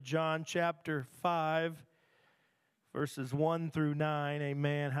John chapter 5, verses 1 through 9.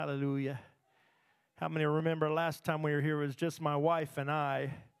 Amen. Hallelujah. How many remember last time we were here was just my wife and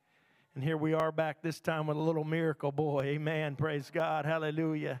I? And here we are back this time with a little miracle boy. Amen. Praise God.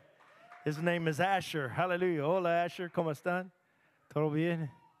 Hallelujah. His name is Asher. Hallelujah. Hola, Asher. ¿Cómo están? ¿Todo bien?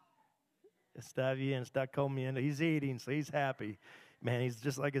 Está bien. Está comiendo. He's eating, so he's happy. Man, he's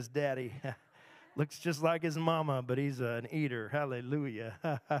just like his daddy. Looks just like his mama, but he's an eater. Hallelujah.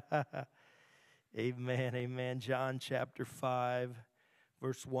 Amen, amen. John chapter 5,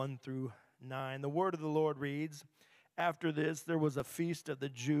 verse 1 through 9. The word of the Lord reads, "After this there was a feast of the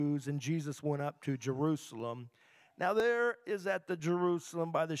Jews, and Jesus went up to Jerusalem. Now there is at the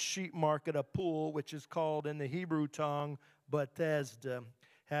Jerusalem by the sheep market a pool, which is called in the Hebrew tongue Bethesda,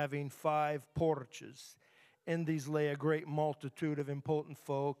 having 5 porches. In these lay a great multitude of impotent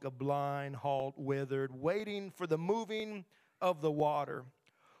folk, a blind, halt, withered, waiting for the moving of the water.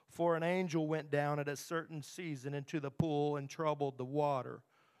 For an angel went down at a certain season into the pool and troubled the water.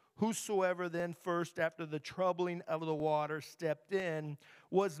 Whosoever then first after the troubling of the water stepped in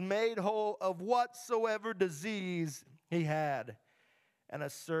was made whole of whatsoever disease he had. And a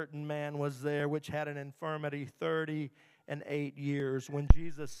certain man was there which had an infirmity 38 years. When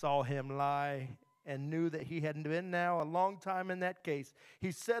Jesus saw him lie and knew that he had been now a long time in that case,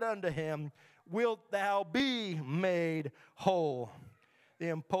 he said unto him, Wilt thou be made whole? The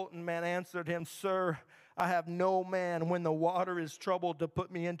impotent man answered him, Sir, I have no man when the water is troubled to put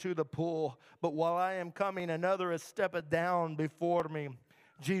me into the pool. But while I am coming, another is stepped down before me.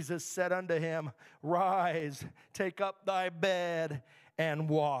 Jesus said unto him, Rise, take up thy bed, and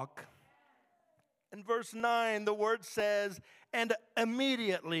walk." In verse 9, the word says, and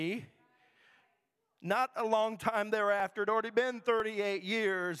immediately, not a long time thereafter, it had already been 38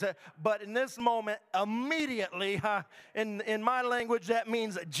 years, but in this moment, immediately, in my language, that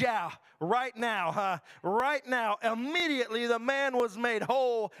means ja, right now, immediately the man was made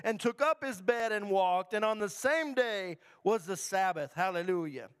whole and took up his bed and walked, and on the same day was the Sabbath.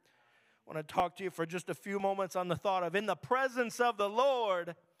 Hallelujah. I want to talk to you for just a few moments on the thought of in the presence of the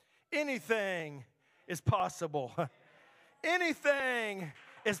Lord, anything is possible. Anything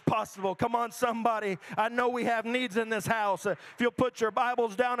is possible. Come on, somebody. I know we have needs in this house. If you'll put your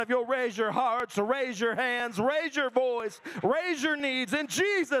Bibles down, if you'll raise your hearts, raise your hands, raise your voice, raise your needs in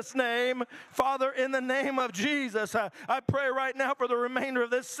Jesus' name. Father, in the name of Jesus, I pray right now for the remainder of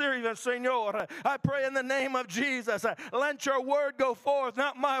this series, Señor. I pray in the name of Jesus, let your word go forth,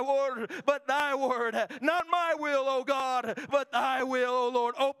 not my word, but thy word. Not my will, O God, but thy will, O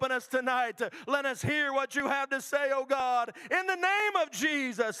Lord. Open us tonight. Let us hear what you have to say, O God. In the name of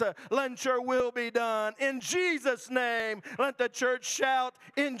Jesus, let your will be done. In Jesus' name, let the church shout,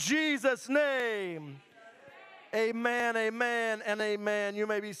 in Jesus' name. Amen, amen, and amen. You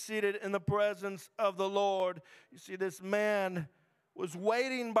may be seated in the presence of the Lord. You see, this man was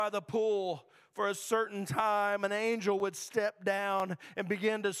waiting by the pool for a certain time. An angel would step down and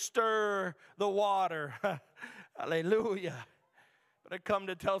begin to stir the water. Hallelujah. But I come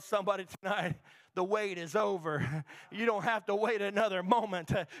to tell somebody tonight, the wait is over. You don't have to wait another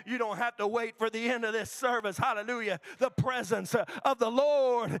moment. You don't have to wait for the end of this service. Hallelujah. The presence of the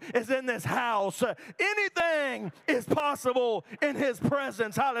Lord is in this house. Anything is possible in his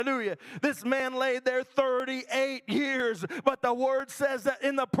presence. Hallelujah. This man laid there 38 years, but the word says that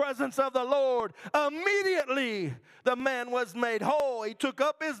in the presence of the Lord, immediately the man was made whole. He took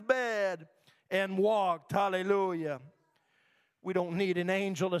up his bed and walked. Hallelujah. We don't need an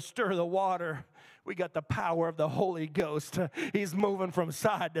angel to stir the water. We got the power of the Holy Ghost. He's moving from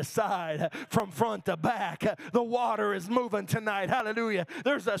side to side, from front to back. The water is moving tonight. Hallelujah.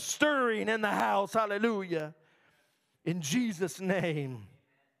 There's a stirring in the house. Hallelujah. In Jesus' name,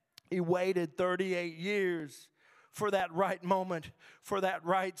 he waited 38 years for that right moment, for that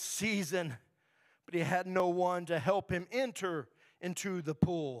right season. But he had no one to help him enter into the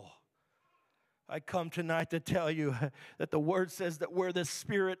pool. I come tonight to tell you that the word says that where the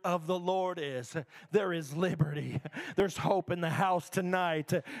Spirit of the Lord is, there is liberty. There's hope in the house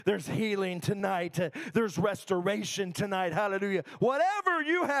tonight. There's healing tonight. There's restoration tonight. Hallelujah. Whatever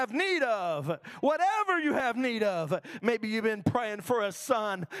you have need of, maybe you've been praying for a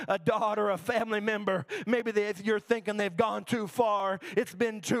son, a daughter, a family member. Maybe if you're thinking they've gone too far, it's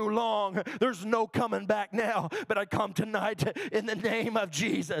been too long, there's no coming back now. But I come tonight in the name of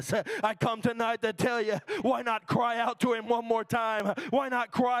Jesus. I come tonight but to tell you, why not cry out to him one more time? Why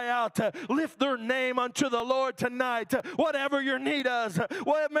not cry out, lift their name unto the Lord tonight, whatever your need is.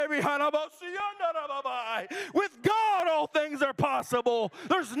 With God, all things are possible.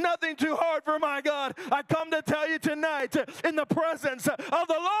 There's nothing too hard for my God. I come to tell you tonight, in the presence of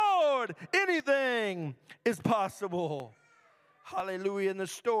the Lord, anything is possible. Hallelujah. In the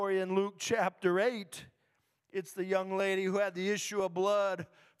story in Luke chapter 8, it's the young lady who had the issue of blood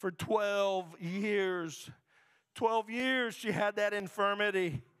for 12 years. 12 years she had that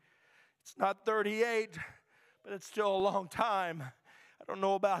infirmity. It's not 38, but it's still a long time. I don't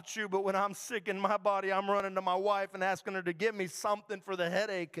know about you, but when I'm sick in my body, I'm running to my wife and asking her to give me something for the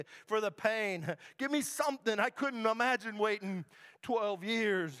headache, for the pain. Give me something. I couldn't imagine waiting 12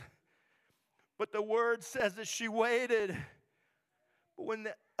 years. But the word says that she waited. But when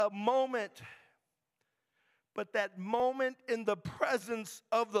that moment in the presence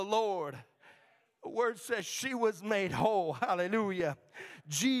of the Lord, the word says she was made whole. Hallelujah.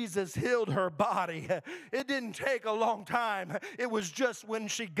 Jesus healed her body. It didn't take a long time. It was just when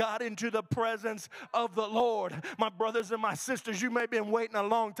she got into the presence of the Lord. My brothers and my sisters, you may have been waiting a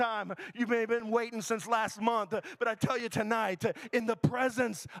long time. You may have been waiting since last month. But I tell you tonight, in the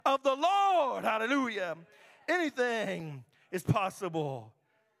presence of the Lord, hallelujah, anything is possible.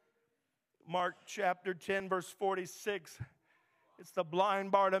 Mark chapter 10, verse 46. It's the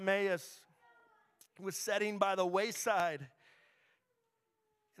blind Bartimaeus. He was sitting by the wayside.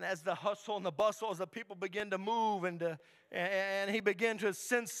 And as the hustle and the bustle, as the people began to move and he began to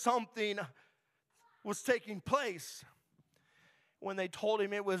sense something was taking place. When they told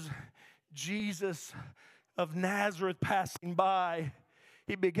him it was Jesus of Nazareth passing by,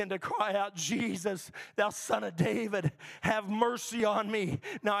 he began to cry out, Jesus, thou son of David, have mercy on me.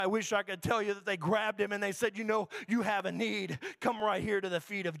 Now, I wish I could tell you that they grabbed him and they said, you know, you have a need. Come right here to the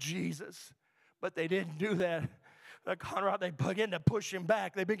feet of Jesus. But they didn't do that. Conrad, they began to push him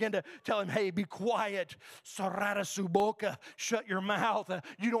back. They began to tell him, hey, be quiet. Sarada suboka, shut your mouth.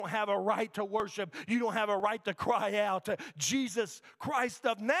 You don't have a right to worship. You don't have a right to cry out. Jesus Christ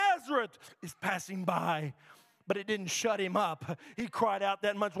of Nazareth is passing by. But it didn't shut him up. He cried out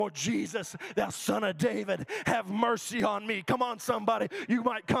that much more, Jesus, thou son of David, have mercy on me. Come on, somebody. You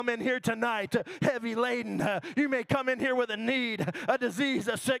might come in here tonight heavy laden. You may come in here with a need, a disease,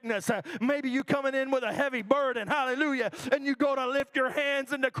 a sickness. Maybe you coming in with a heavy burden. Hallelujah. And you go to lift your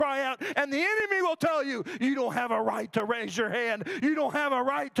hands and to cry out. And the enemy will tell you, you don't have a right to raise your hand. You don't have a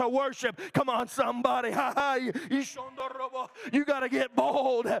right to worship. Come on, somebody. You got to get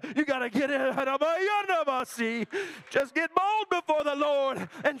bold. You got to get it. Just get bold before the Lord.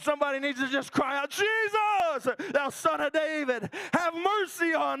 And somebody needs to just cry out, Jesus, thou son of David, have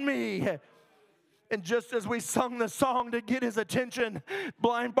mercy on me. And just as we sung the song to get his attention,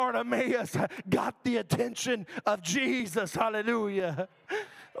 blind Bartimaeus got the attention of Jesus. Hallelujah.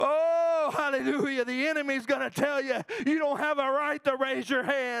 Oh, hallelujah. The enemy's going to tell you, you don't have a right to raise your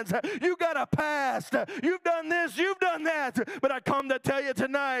hands. You got a past. You've done this, you've done that. But I come to tell you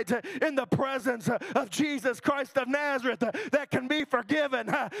tonight, in the presence of Jesus Christ of Nazareth, that can be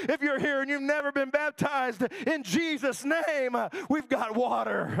forgiven. If you're here and you've never been baptized in Jesus' name, we've got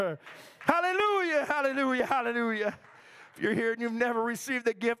water. Hallelujah, hallelujah, hallelujah. If you're here and you've never received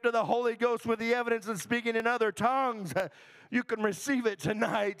the gift of the Holy Ghost with the evidence of speaking in other tongues, you can receive it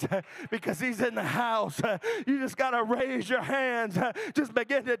tonight because he's in the house. You just got to raise your hands. Just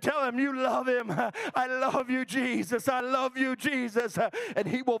begin to tell him you love him. I love you, Jesus. I love you, Jesus. And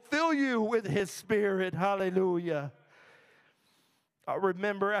he will fill you with his Spirit. Hallelujah. I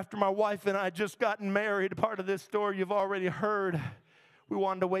remember after my wife and I just gotten married, part of this story you've already heard. We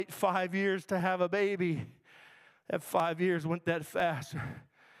wanted to wait 5 years to have a baby. That 5 years went that fast.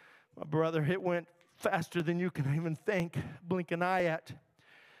 My brother, it went faster than you can even think, blink an eye at.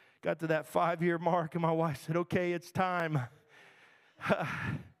 Got to that 5-year mark, and my wife said, okay, it's time. How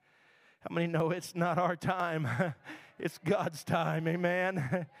many know it's not our time? It's God's time,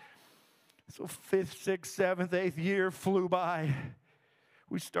 amen? So 5th, 6th, 7th, 8th year flew by.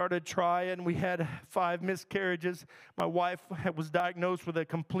 We started trying. We had 5 miscarriages. My wife was diagnosed with a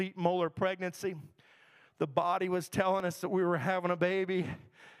complete molar pregnancy. The body was telling us that we were having a baby.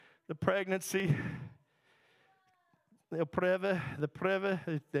 The pregnancy, the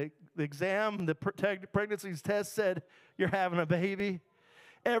exam, the pregnancy test said, you're having a baby.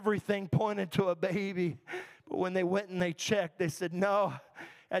 Everything pointed to a baby. But when they went and they checked, they said, no,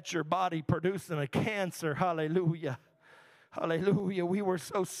 that's your body producing a cancer. Hallelujah. Hallelujah. We were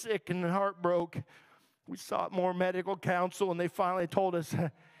so sick and heartbroken. We sought more medical counsel, and they finally told us,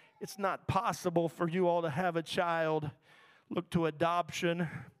 it's not possible for you all to have a child. Look to adoption.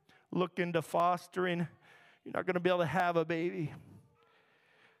 look into fostering, you're not going to be able to have a baby.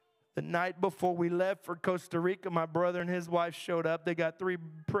 The night before we left for Costa Rica, my brother and his wife showed up. They got 3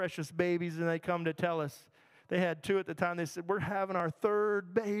 precious babies, and they come to tell us. They had 2 at the time. They said, we're having our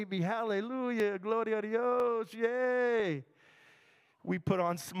 3rd baby. Hallelujah. Gloria a Dios. Yay. We put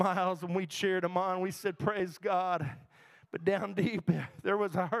on smiles, and we cheered them on. We said, praise God. But down deep, there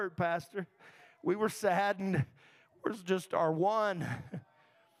was a hurt, Pastor. We were saddened. Where's just our one?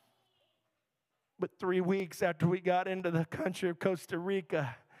 But 3 weeks after we got into the country of Costa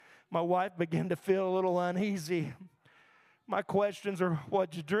Rica, my wife began to feel a little uneasy. My questions are,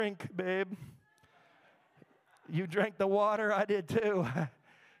 what'd you drink, babe? You drank the water? I did too.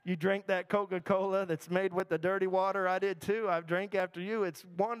 You drank that Coca-Cola that's made with the dirty water? I did too. I've drank after you. It's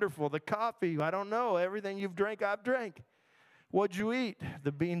wonderful. The coffee, I don't know. Everything you've drank, I've drank. What'd you eat?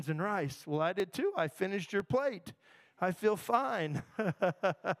 The beans and rice. Well, I did too. I finished your plate. I feel fine.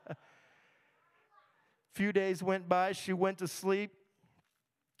 Few days went by. She went to sleep.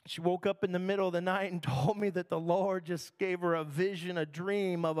 She woke up in the middle of the night and told me that the Lord just gave her a vision, a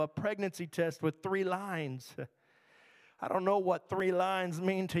dream of a pregnancy test with 3 lines. I don't know what 3 lines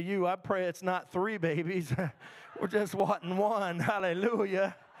mean to you. I pray it's not 3 babies. We're just wanting one.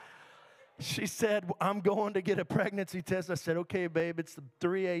 Hallelujah. She said, I'm going to get a pregnancy test. I said, okay, babe, it's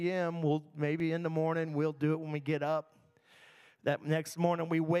 3 a.m. We'll maybe in the morning. We'll do it when we get up. That next morning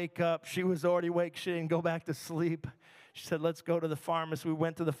we wake up. She was already awake. She didn't go back to sleep. She said, let's go to the pharmacy. We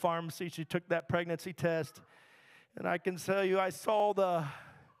went to the pharmacy. She took that pregnancy test. And I can tell you, I saw the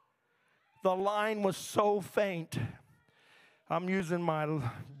line was so faint. I'm using my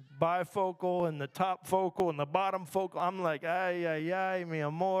bifocal and the top focal and the bottom focal. I'm like, ay, ay, ay, mi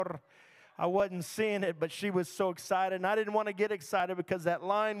amor. I wasn't seeing it, but she was so excited. And I didn't want to get excited because that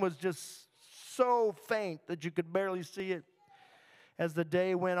line was just so faint that you could barely see it. As the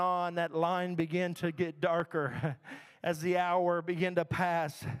day went on, that line began to get darker. As the hour began to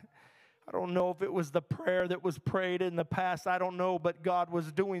pass, I don't know if it was the prayer that was prayed in the past. I don't know, but God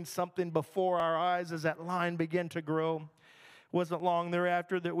was doing something before our eyes as that line began to grow. It wasn't long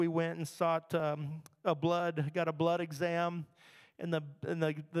thereafter that we went and sought got a blood exam. And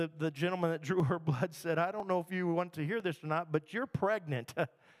the gentleman that drew her blood said, I don't know if you want to hear this or not, but you're pregnant.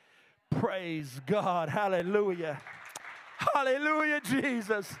 Praise God. Hallelujah. Hallelujah,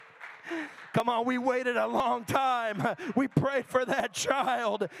 Jesus. Come on, we waited a long time. We prayed for that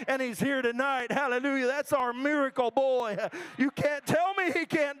child, and he's here tonight. Hallelujah. That's our miracle boy. You can't tell me he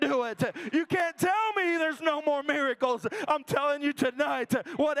can't do it. You can't tell me there's no more miracles. I'm telling you tonight,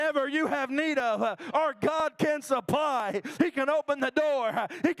 whatever you have need of, our God can supply. He can open the door.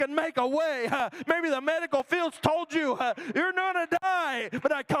 He can make a way. Maybe the medical field's told you you're going to die,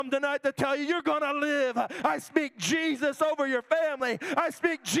 but I come tonight to tell you you're going to live. I speak Jesus over your family. I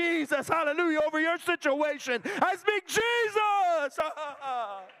speak Jesus, hallelujah, over your situation. I speak Jesus.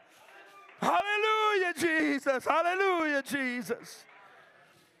 Hallelujah, Jesus. Hallelujah, Jesus.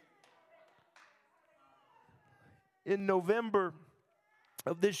 In November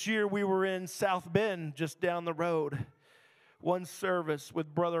of this year, we were in South Bend, just down the road. One service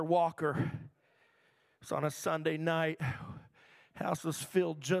with Brother Walker. It was on a Sunday night. House was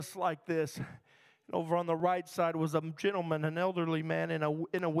filled just like this. Over on the right side was a gentleman, an elderly man in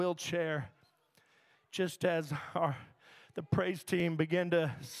a wheelchair. Just as the praise team began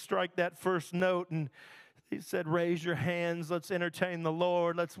to strike that first note, and he said, raise your hands, let's entertain the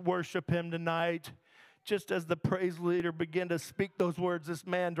Lord, let's worship him tonight. Just as the praise leader began to speak those words, this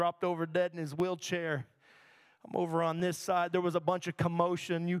man dropped over dead in his wheelchair. I'm over on this side. There was a bunch of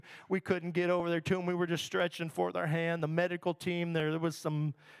commotion. We couldn't get over there to him. We were just stretching forth our hand. The medical team, there was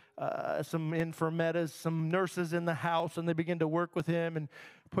some infirmetas, some nurses in the house, and they began to work with him and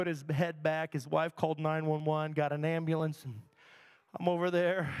put his head back. His wife called 911, got an ambulance, and I'm over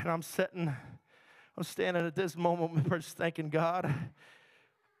there, and I'm standing at this moment, just thanking God,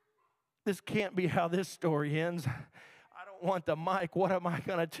 this can't be how this story ends. I don't want the mic. What am I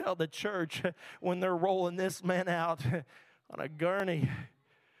going to tell the church when they're rolling this man out on a gurney? I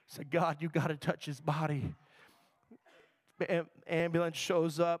said, God, you got to touch his body. Ambulance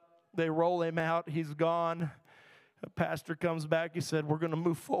shows up. They roll him out. He's gone. A pastor comes back. He said, we're going to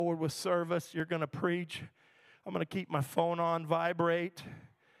move forward with service. You're going to preach. I'm going to keep my phone on vibrate,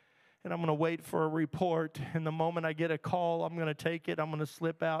 and I'm going to wait for a report. And the moment I get a call, I'm going to take it. I'm going to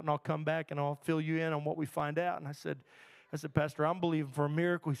slip out, and I'll come back, and I'll fill you in on what we find out. And I said, Pastor, I'm believing for a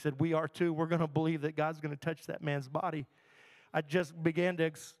miracle. He said, we are too. We're going to believe that God's going to touch that man's body. I just began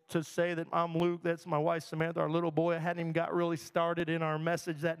to say that I'm Luke, that's my wife Samantha, our little boy. I hadn't even got really started in our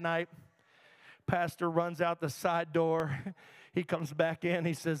message that night. Pastor runs out the side door. He comes back in.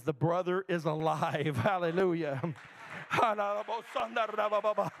 He says, the brother is alive. Hallelujah.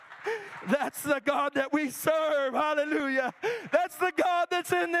 That's the God that we serve. Hallelujah. That's the God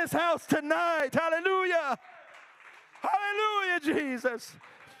that's in this house tonight. Hallelujah. Hallelujah, Jesus.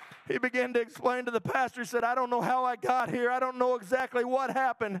 He began to explain to the pastor. He said, I don't know how I got here. I don't know exactly what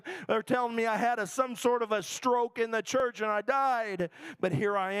happened. They're telling me I had some sort of a stroke in the church and I died. But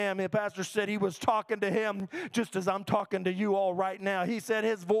here I am. The pastor said he was talking to him just as I'm talking to you all right now. He said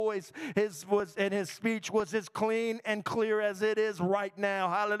his voice and his speech was as clean and clear as it is right now.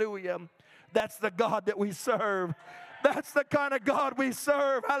 Hallelujah. That's the God that we serve. That's the kind of God we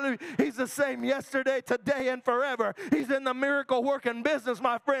serve. Hallelujah. He's the same yesterday, today, and forever. He's in the miracle working business,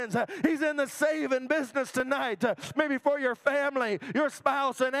 my friends. He's in the saving business tonight. Maybe for your family, your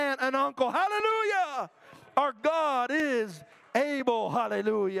spouse, and aunt and uncle. Hallelujah. Our God is able.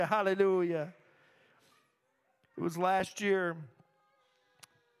 Hallelujah. Hallelujah. It was last year,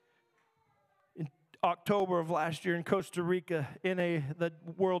 in October of last year in Costa Rica, the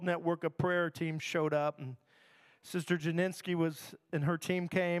World Network of Prayer team showed up, and Sister Janinski and her team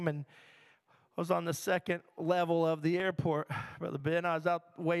came, and I was on the second level of the airport, Brother Ben. I was out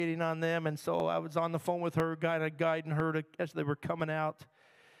waiting on them, and so I was on the phone with her, guiding her as they were coming out.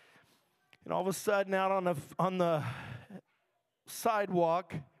 And all of a sudden, out on the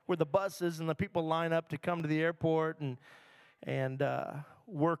sidewalk where the buses and the people line up to come to the airport, and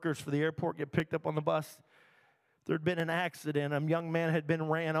workers for the airport get picked up on the bus, there'd been an accident. A young man had been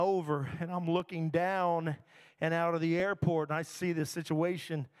ran over, and I'm looking down and out of the airport, and I see this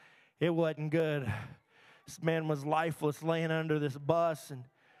situation. It wasn't good. This man was lifeless, laying under this bus. And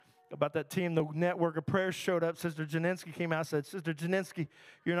about that team, the network of prayer showed up. Sister Janinski came out and said, Sister Janinski,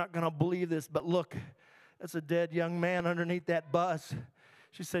 you're not going to believe this, but look, that's a dead young man underneath that bus.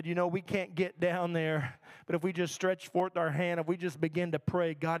 She said, we can't get down there, but if we just stretch forth our hand, if we just begin to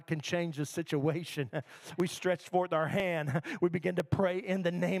pray, God can change the situation. We stretched forth our hand. We begin to pray in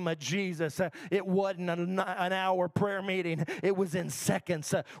the name of Jesus. It wasn't an hour prayer meeting. It was in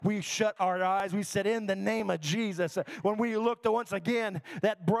seconds. We shut our eyes. We said, in the name of Jesus. When we looked once again,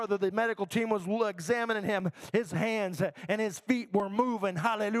 that brother, the medical team was examining him. His hands and his feet were moving.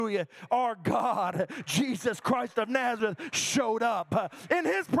 Hallelujah. Our God, Jesus Christ of Nazareth, showed up. In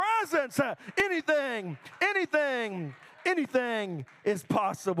His presence, anything is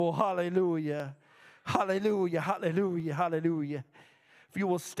possible. Hallelujah. Hallelujah. Hallelujah. Hallelujah. If you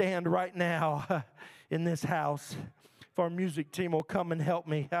will stand right now in this house, if our music team will come and help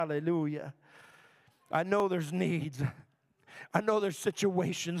me. Hallelujah. I know there's needs. I know there's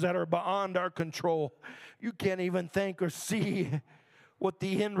situations that are beyond our control. You can't even think or see what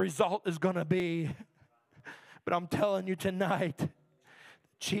the end result is going to be. But I'm telling you tonight,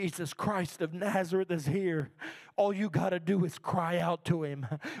 Jesus Christ of Nazareth is here. All you got to do is cry out to Him.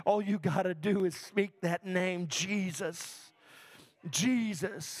 All you got to do is speak that name, Jesus.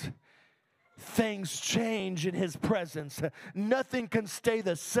 Jesus. Things change in His presence. Nothing can stay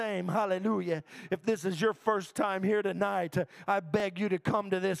the same. Hallelujah. If this is your first time here tonight, I beg you to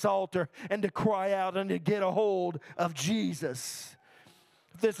come to this altar and to cry out and to get a hold of Jesus.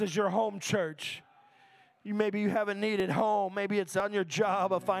 If this is your home church, maybe you have a need at home. Maybe it's on your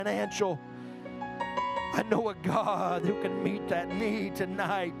job, a financial. I know a God who can meet that need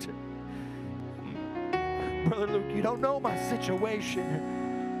tonight. Brother Luke, you don't know my situation.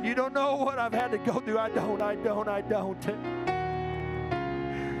 You don't know what I've had to go through. I don't.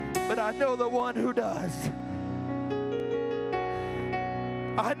 But I know the one who does.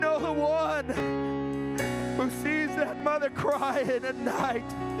 I know the one who sees that mother crying at night.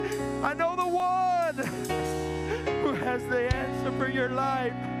 I know the one who has the answer for your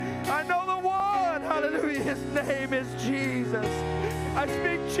life. I know the one, hallelujah, His name is Jesus. I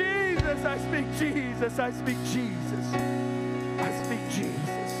speak Jesus, I speak Jesus, I speak Jesus. I speak Jesus.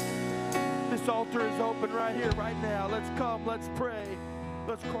 This altar is open right here, right now. Let's come, let's pray.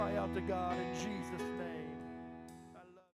 Let's cry out to God in Jesus' name.